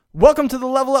Welcome to the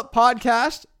Level Up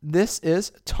Podcast. This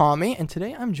is Tommy, and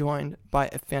today I'm joined by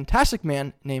a fantastic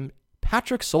man named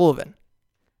Patrick Sullivan.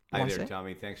 Hi there,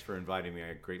 Tommy. Thanks for inviting me.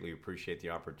 I greatly appreciate the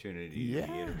opportunity to be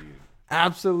interviewed.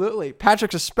 Absolutely.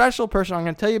 Patrick's a special person. I'm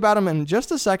going to tell you about him in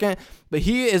just a second, but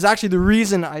he is actually the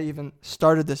reason I even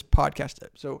started this podcast.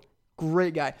 So,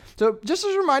 great guy. So, just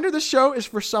as a reminder, this show is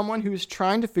for someone who's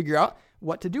trying to figure out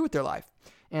what to do with their life.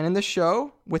 And in this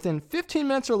show, within 15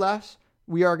 minutes or less,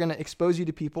 we are going to expose you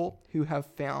to people who have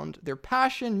found their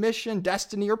passion, mission,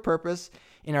 destiny, or purpose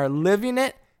and are living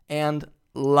it and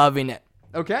loving it.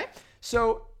 Okay?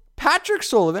 So, Patrick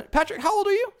Sullivan. Patrick, how old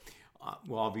are you?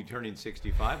 Well, I'll be turning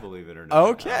 65, believe it or not.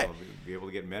 Okay. I'll be able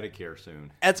to get Medicare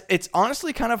soon. It's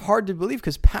honestly kind of hard to believe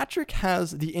because Patrick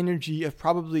has the energy of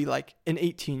probably like an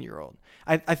 18-year-old.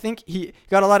 I think he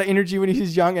got a lot of energy when he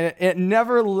was young, and it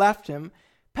never left him.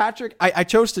 Patrick, I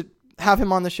chose to have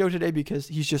him on the show today because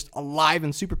he's just alive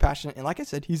and super passionate. And like I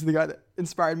said, he's the guy that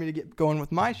inspired me to get going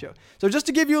with my show. So just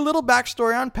to give you a little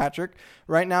backstory on Patrick,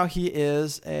 right now he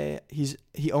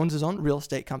owns his own real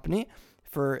estate company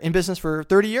in business for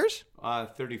 30 years.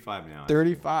 35 now.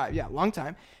 35, yeah, long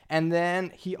time. And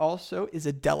then he also is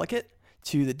a delegate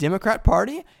to the Democrat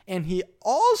Party, and he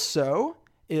also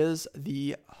is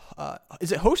the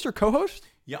is it host or co-host?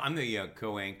 Yeah, I'm the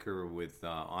co-anchor with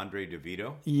Andre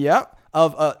DeVito. Yep,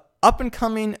 of a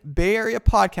up-and-coming Bay Area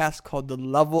podcast called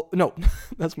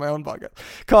that's my own podcast,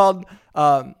 called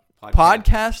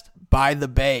Podcast by the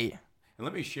Bay. And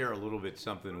let me share a little bit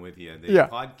something with you. The Yeah.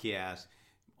 podcast,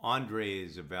 Andre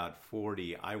is about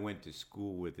 40. I went to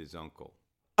school with his uncle.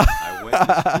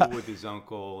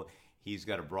 He's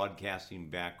got a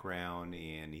broadcasting background,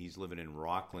 and he's living in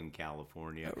Rockland,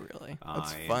 California. Oh, really?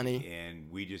 That's funny. And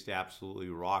we just absolutely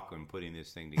rock on putting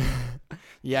this thing together.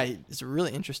 Yeah, it's a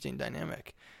really interesting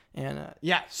dynamic. And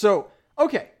so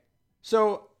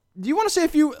do you want to say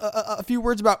a few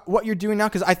words about what you're doing now?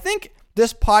 Because I think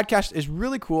this podcast is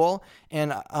really cool,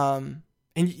 and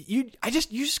you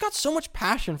just got so much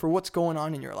passion for what's going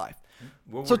on in your life.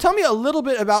 So tell me a little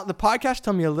bit about the podcast.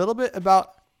 Tell me a little bit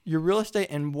about your real estate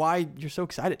and why you're so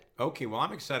excited. Okay, well,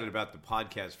 I'm excited about the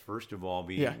podcast, first of all.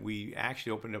 We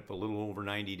actually opened up a little over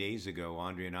 90 days ago.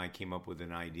 Andre and I came up with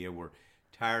an idea. We're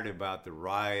tired about the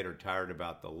right or tired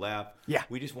about the left. Yeah.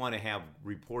 We just want to have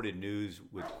reported news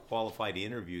with qualified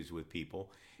interviews with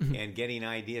people and getting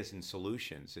ideas and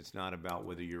solutions. It's not about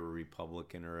whether you're a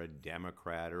Republican or a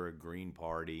Democrat or a Green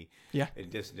Party. Yeah.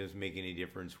 It just doesn't make any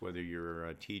difference whether you're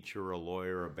a teacher, a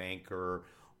lawyer, a banker,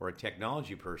 or a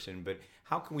technology person, but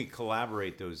how can we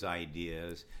collaborate those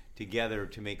ideas together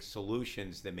to make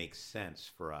solutions that make sense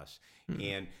for us? Mm-hmm.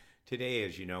 And today,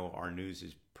 as you know, our news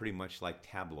is pretty much like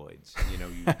tabloids. You know,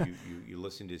 you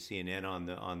listen to CNN on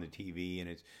the TV, and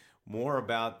it's more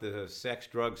about the sex,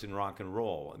 drugs, and rock and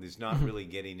roll, and it's not really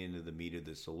getting into the meat of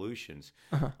the solutions.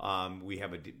 We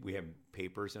have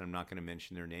papers, and I'm not going to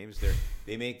mention their names.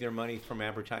 They make their money from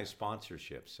advertised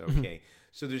sponsorships. Okay,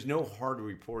 so there's no hard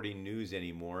reporting news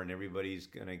anymore, and everybody's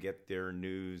going to get their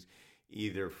news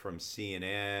either from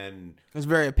CNN. It's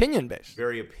very opinion based.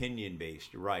 Very opinion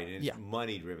based, right? And it's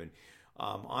money driven.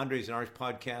 Andre's and ours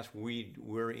podcast,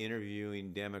 we're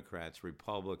interviewing Democrats,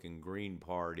 Republican, Green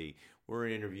Party. We're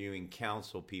interviewing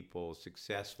council people,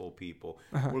 successful people.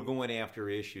 We're going after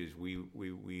issues.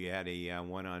 We had a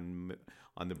one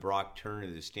on the Brock Turner,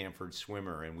 the Stanford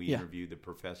swimmer, and we interviewed the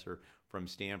professor from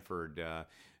Stanford,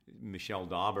 Michelle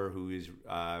Dauber, who has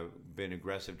been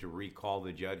aggressive to recall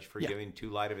the judge for giving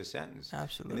too light of a sentence.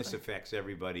 Absolutely. And this affects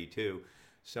everybody too.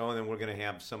 So, and then we're going to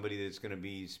have somebody that's going to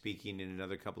be speaking in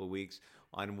another couple of weeks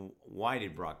on why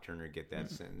did Brock Turner get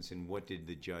that sentence and what did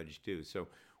the judge do. So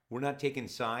we're not taking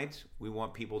sides. We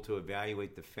want people to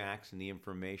evaluate the facts and the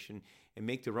information and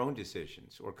make their own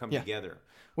decisions or come together.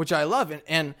 Which I love.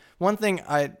 And one thing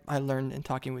I learned in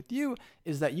talking with you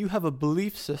is that you have a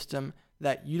belief system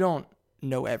that you don't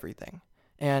know everything.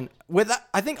 And with that,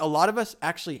 I think a lot of us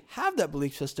actually have that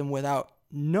belief system without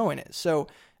knowing it. So,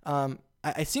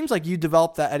 it seems like you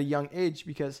developed that at a young age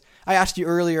because I asked you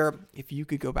earlier if you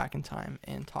could go back in time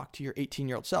and talk to your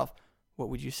 18-year-old self, what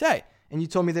would you say? And you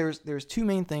told me there's two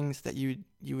main things that you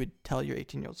would tell your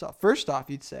 18-year-old self. First off,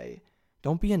 you'd say,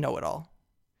 don't be a know-it-all.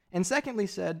 And secondly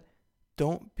said,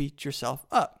 don't beat yourself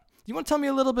up. Do you want to tell me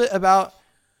a little bit about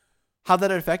how that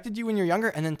affected you when you were younger,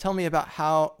 and then tell me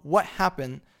about what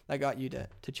happened that got you to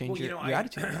change your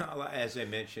attitude? As I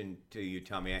mentioned to you,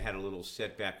 Tommy, I had a little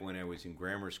setback when I was in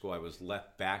grammar school. I was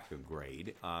left back a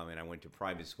grade, and I went to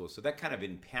private school. So that kind of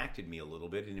impacted me a little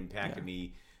bit. It impacted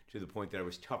me to the point that I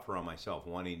was tougher on myself,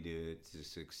 wanting to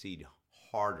succeed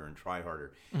harder and try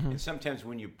harder. And sometimes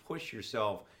when you push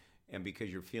yourself and because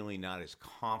you're feeling not as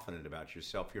confident about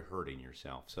yourself, you're hurting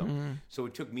yourself. So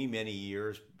it took me many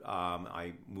years.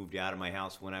 I moved out of my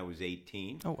house when I was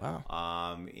 18. Oh,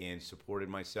 wow. And supported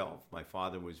myself. My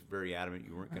father was very adamant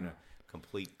you weren't going to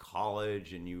complete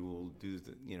college, and you will do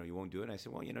you won't do it. And I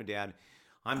said, well, Dad,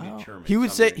 I'm determined. He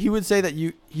would say that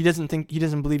he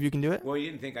doesn't believe you can do it. Well, he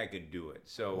didn't think I could do it.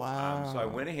 So wow. So I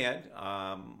went ahead.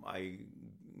 I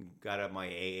got up my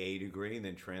AA degree and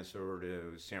then transferred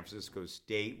to San Francisco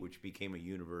State, which became a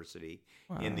university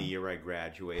in the year I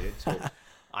graduated. So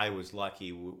I was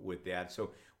lucky with that.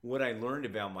 So what I learned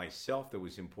about myself that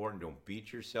was important: don't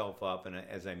beat yourself up. And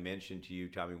as I mentioned to you,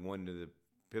 Tommy, one of the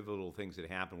pivotal things that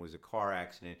happened was a car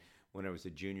accident when I was a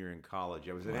junior in college.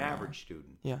 I was an average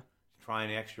student. Yeah.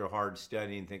 Trying extra hard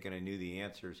studying, thinking I knew the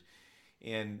answers.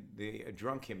 And a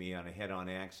drunk hit me on a head-on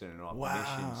accident off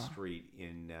Mission Street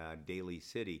in Daly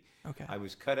City. Okay. I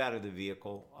was cut out of the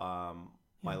vehicle.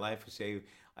 My life was saved.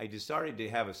 I just started to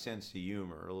have a sense of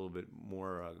humor, a little bit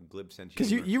more glib sense of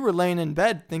humor. Because you were laying in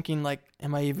bed thinking, like,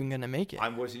 am I even going to make it? I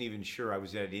wasn't even sure. I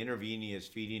was at intravenous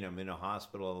feeding. I'm in a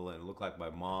hospital, and it looked like my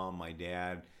mom, my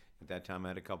dad. At that time, I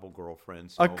had a couple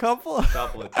girlfriends. A couple? A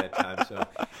couple at that time.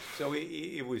 So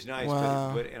it was nice.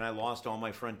 Wow. And I lost all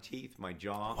my front teeth, my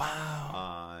jaw.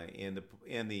 Wow.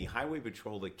 And the highway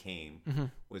patrol that came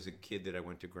was a kid that I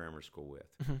went to grammar school with.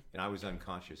 And I was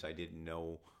unconscious. I didn't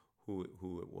know who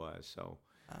it was. So,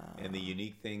 and the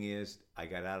unique thing is, I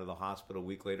got out of the hospital a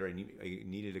week later. I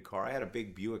needed a car. I had a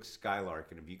big Buick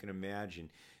Skylark. And if you can imagine,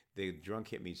 the drunk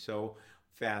hit me so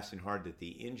fast and hard that the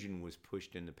engine was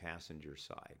pushed in the passenger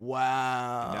side.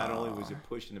 Wow. And not only was it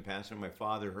pushed in the passenger, my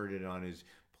father heard it on his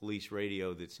police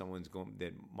radio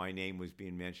that my name was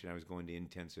being mentioned. I was going to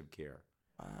intensive care.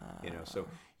 Wow. So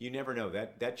you never know.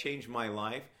 That changed my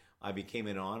life. I became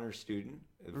an honor student.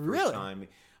 The really? First time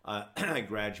I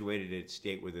graduated at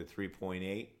State with a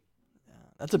 3.8.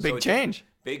 That's a big change.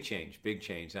 Big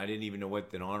change. I didn't even know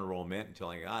what an honor roll meant until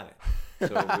I got it.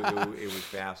 So it was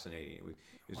fascinating. It was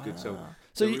good. So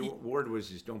the reward was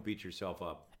just don't beat yourself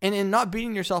up. And in not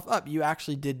beating yourself up, you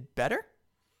actually did better?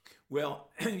 Well,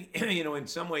 in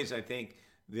some ways, I think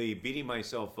the beating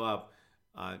myself up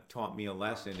taught me a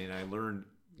lesson, and I learned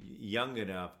young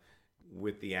enough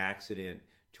with the accident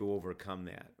to overcome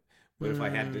that. But if I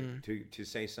had to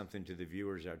say something to the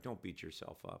viewers, don't beat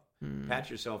yourself up. Pat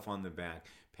yourself on the back.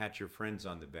 Pat your friends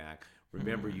on the back.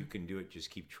 Remember, you can do it. Just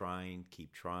keep trying,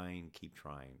 keep trying, keep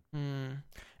trying.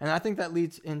 And I think that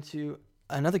leads into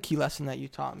another key lesson that you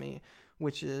taught me,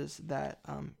 which is that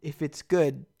if it's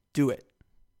good, do it.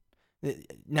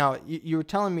 Now, you were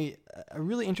telling me a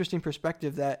really interesting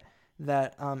perspective that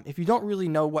if you don't really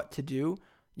know what to do,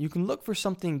 you can look for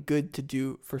something good to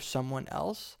do for someone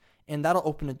else, and that'll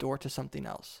open a door to something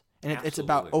else. And it's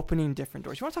about opening different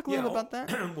doors. You want to talk a little bit about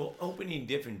that? Well, opening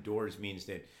different doors means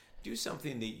that do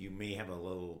something that you may have a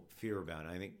little fear about.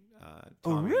 I think,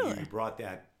 Tommy, really? you brought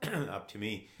that up to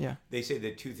me. Yeah. They say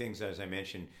that two things, as I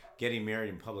mentioned, getting married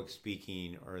and public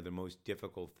speaking are the most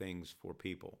difficult things for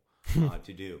people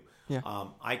to do. Yeah.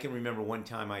 I can remember one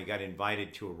time I got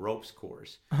invited to a ropes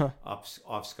course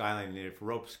off Skyline. And if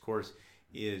ropes course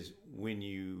is when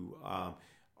you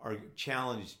are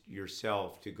challenged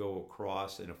yourself to go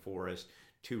across in a forest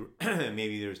to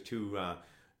maybe there's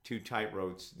two tight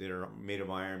ropes that are made of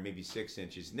iron, maybe 6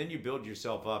 inches, and then you build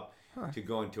yourself up to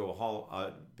go into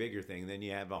a bigger thing. Then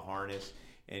you have a harness,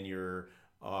 and you're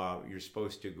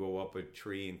supposed to go up a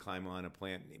tree and climb on a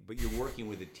plant, but you're working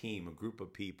with a team, a group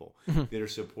of people that are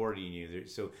supporting you,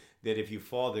 so that if you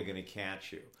fall, they're going to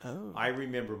catch you. I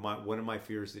remember one of my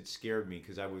fears that scared me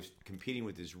because I was competing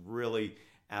with this really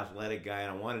athletic guy,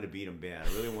 and I wanted to beat him bad.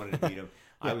 I really wanted to beat him.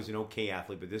 I was an okay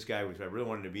athlete, but this guy I really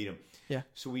wanted to beat him. Yeah.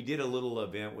 So we did a little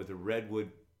event with a redwood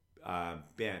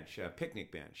bench, a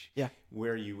picnic bench,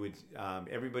 where you would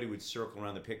everybody would circle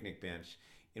around the picnic bench,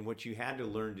 and what you had to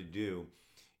learn to do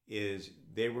is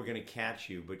they were going to catch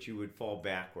you, but you would fall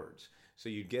backwards. So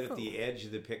you'd get at the edge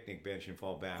of the picnic bench and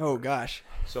fall backwards. Oh gosh.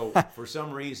 So for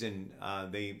some reason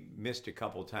they missed a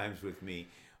couple times with me.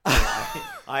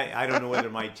 I don't know whether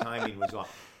my timing was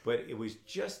off, but it was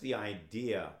just the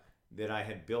idea that I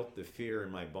had built the fear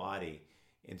in my body,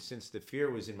 and since the fear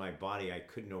was in my body, I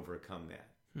couldn't overcome that.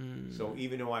 So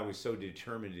even though I was so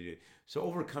determined to do it, so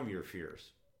overcome your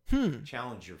fears.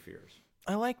 Challenge your fears.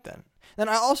 I like that. And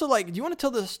I also do you want to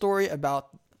tell the story about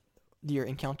your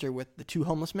encounter with the two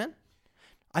homeless men?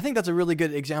 I think that's a really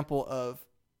good example of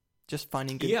just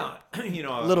finding good,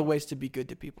 little ways to be good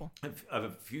to people. A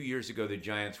few years ago, the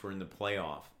Giants were in the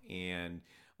playoff, and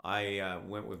I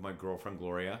went with my girlfriend,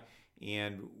 Gloria,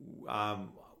 and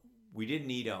we didn't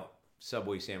eat a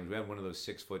Subway sandwich. We had one of those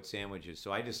 6-foot sandwiches,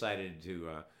 so I decided to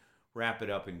wrap it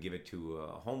up and give it to a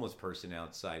homeless person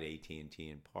outside AT&T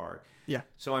in Park. Yeah.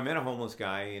 So I met a homeless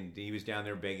guy, and he was down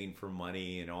there begging for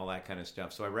money and all that kind of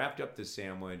stuff. So I wrapped up the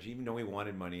sandwich, even though he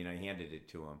wanted money, and I handed it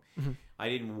to him. Mm-hmm. I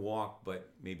didn't walk but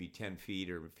maybe 10 feet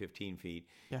or 15 feet,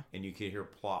 Yeah. and you could hear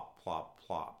plop, plop,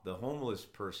 plop. The homeless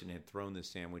person had thrown the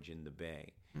sandwich in the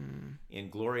bay.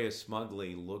 And Gloria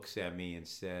smugly looks at me and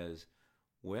says,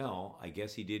 well, I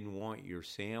guess he didn't want your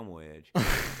sandwich.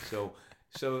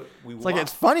 So we It's like,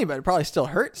 it's funny, but it probably still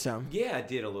hurts some. Yeah, it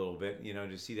did a little bit,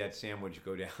 to see that sandwich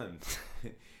go down.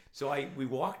 So we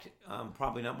walked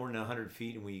probably not more than 100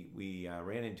 feet, and we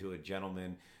ran into a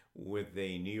gentleman with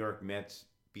a New York Mets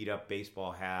beat-up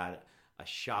baseball hat, a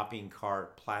shopping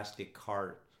cart, plastic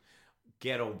cart,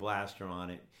 ghetto blaster on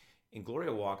it. And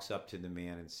Gloria walks up to the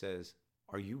man and says,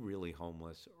 are you really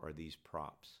homeless, or are these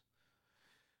props?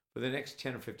 For the next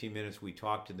 10 or 15 minutes, we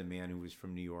talked to the man who was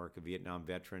from New York, a Vietnam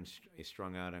veteran,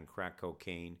 strung out on crack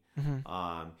cocaine.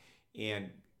 And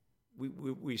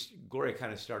Gloria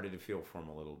kind of started to feel for him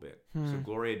a little bit. So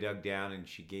Gloria dug down, and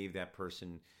she gave that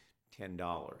person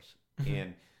 $10.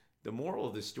 And the moral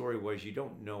of the story was, you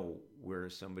don't know where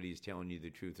somebody's telling you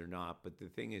the truth or not, but the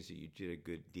thing is that you did a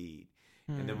good deed.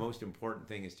 And the most important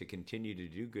thing is to continue to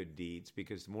do good deeds,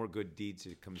 because the more good deeds,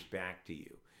 it comes back to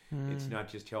you. It's not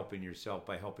just helping yourself.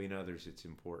 By helping others, it's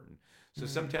important. So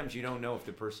sometimes you don't know if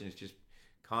the person is just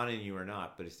conning you or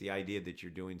not, but it's the idea that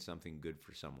you're doing something good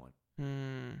for someone.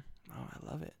 Oh, I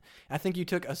love it. I think you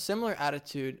took a similar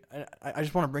attitude. I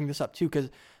just want to bring this up too, because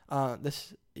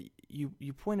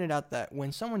you pointed out that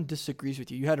when someone disagrees with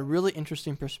you, you had a really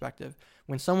interesting perspective.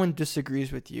 When someone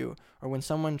disagrees with you, or when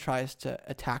someone tries to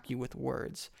attack you with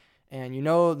words, and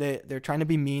they're trying to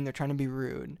be mean, they're trying to be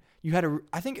rude,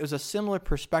 I think it was a similar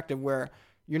perspective where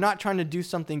you're not trying to do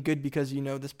something good because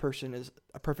this person is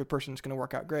a perfect person, it's going to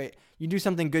work out great. You do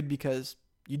something good because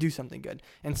you do something good.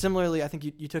 And similarly, I think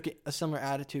you took a similar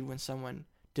attitude when someone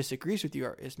disagrees with you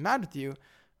or is mad with you.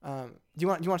 Do you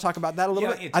want to talk about that a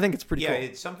little bit? I think it's pretty cool. Yeah,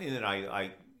 it's something that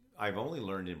I've only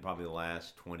learned in probably the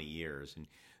last 20 years. And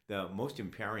the most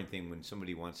empowering thing when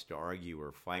somebody wants to argue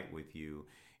or fight with you,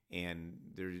 and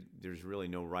there's really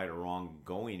no right or wrong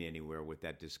going anywhere with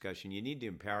that discussion, you need to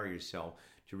empower yourself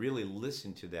to really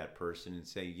listen to that person and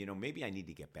say, maybe I need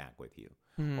to get back with you,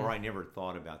 or I never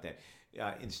thought about that.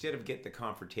 Instead of get the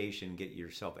confrontation, get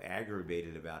yourself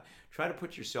aggravated about, try to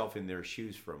put yourself in their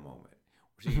shoes for a moment.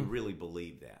 So you really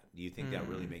believe that? Do you think that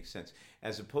really makes sense?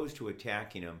 As opposed to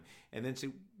attacking them and then say,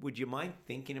 would you mind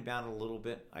thinking about it a little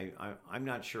bit? I'm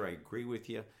not sure I agree with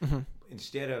you.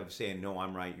 Instead of saying, no,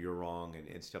 I'm right, you're wrong,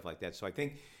 and stuff like that. So I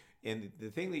think, and the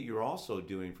thing that you're also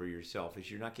doing for yourself is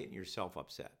you're not getting yourself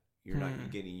upset. You're not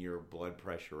getting your blood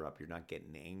pressure up. You're not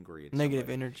getting angry at negative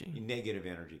energy. Negative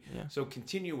energy. Yeah. So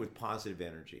continue with positive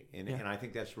energy. And I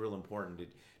think that's real important.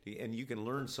 And you can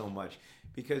learn so much,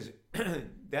 because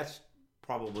that's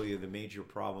probably the major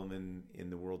problem in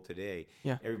the world today.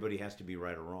 Yeah. Everybody has to be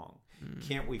right or wrong.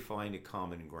 Can't we find a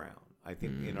common ground? I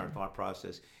think in our thought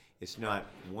process, it's not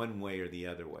one way or the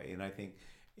other way. And I think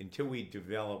until we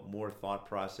develop more thought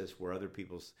process where other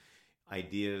people's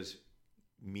ideas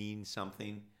mean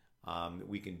something,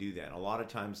 we can do that. A lot of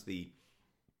times the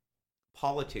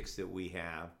politics that we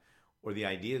have or the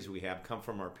ideas we have come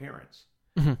from our parents,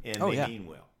 and they mean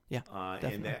well. Yeah,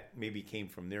 and that maybe came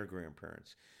from their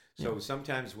grandparents. So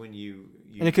sometimes when you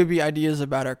and it could be ideas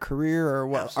about our career or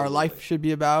what our life should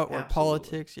be about, or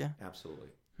politics. Yeah, absolutely.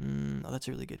 That's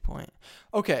a really good point.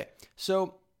 Okay,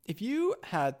 so if you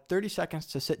had 30 seconds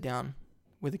to sit down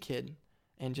with a kid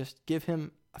and just give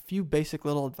him a few basic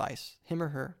little advice, him or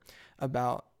her,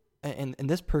 about and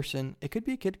this person, it could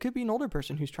be a kid, it could be an older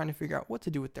person who's trying to figure out what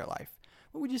to do with their life,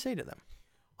 what would you say to them?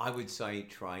 I would say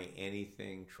try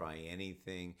anything.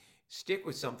 Stick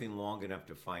with something long enough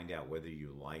to find out whether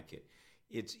you like it.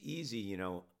 It's easy,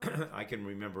 I can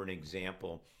remember an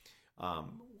example.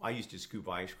 I used to scoop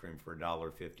ice cream for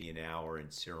 $1.50 an hour in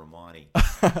Serramonte,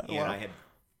 and I had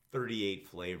 38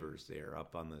 flavors there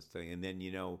up on this thing. And then,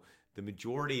 the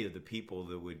majority of the people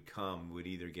that would come would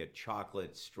either get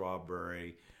chocolate,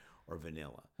 strawberry, or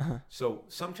vanilla. So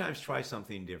sometimes try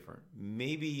something different.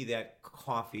 Maybe that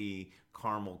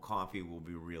caramel coffee will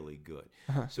be really good.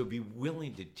 So be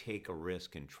willing to take a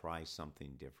risk and try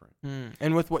something different.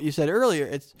 And with what you said earlier,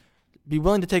 it's be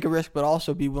willing to take a risk, but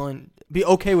also be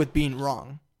okay with being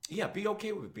wrong. Yeah, be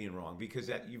okay with being wrong, because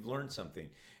that you've learned something.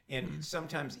 And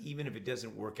sometimes even if it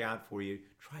doesn't work out for you,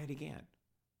 try it again.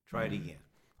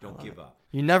 Don't give up.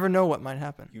 You never know what might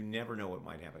happen.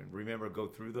 Remember, go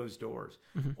through those doors.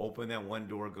 Open that one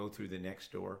door, go through the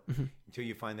next door until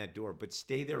you find that door. But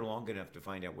stay there long enough to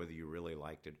find out whether you really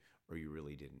liked it or you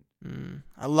really didn't.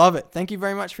 I love it. Thank you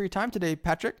very much for your time today,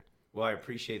 Patrick. Well, I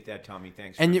appreciate that, Tommy.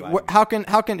 Thanks. And for inviting me.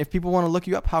 how can if people want to look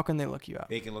you up, how can they look you up?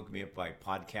 They can look me up by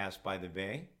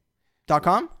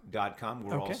podcastbythebay.com. .com?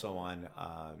 We're Okay. also on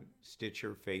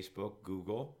Stitcher, Facebook,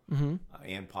 Google,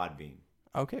 and Podbean.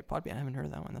 Okay, Podbean. I haven't heard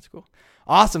of that one. That's cool.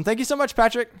 Awesome. Thank you so much,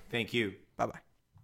 Patrick. Thank you. Bye-bye.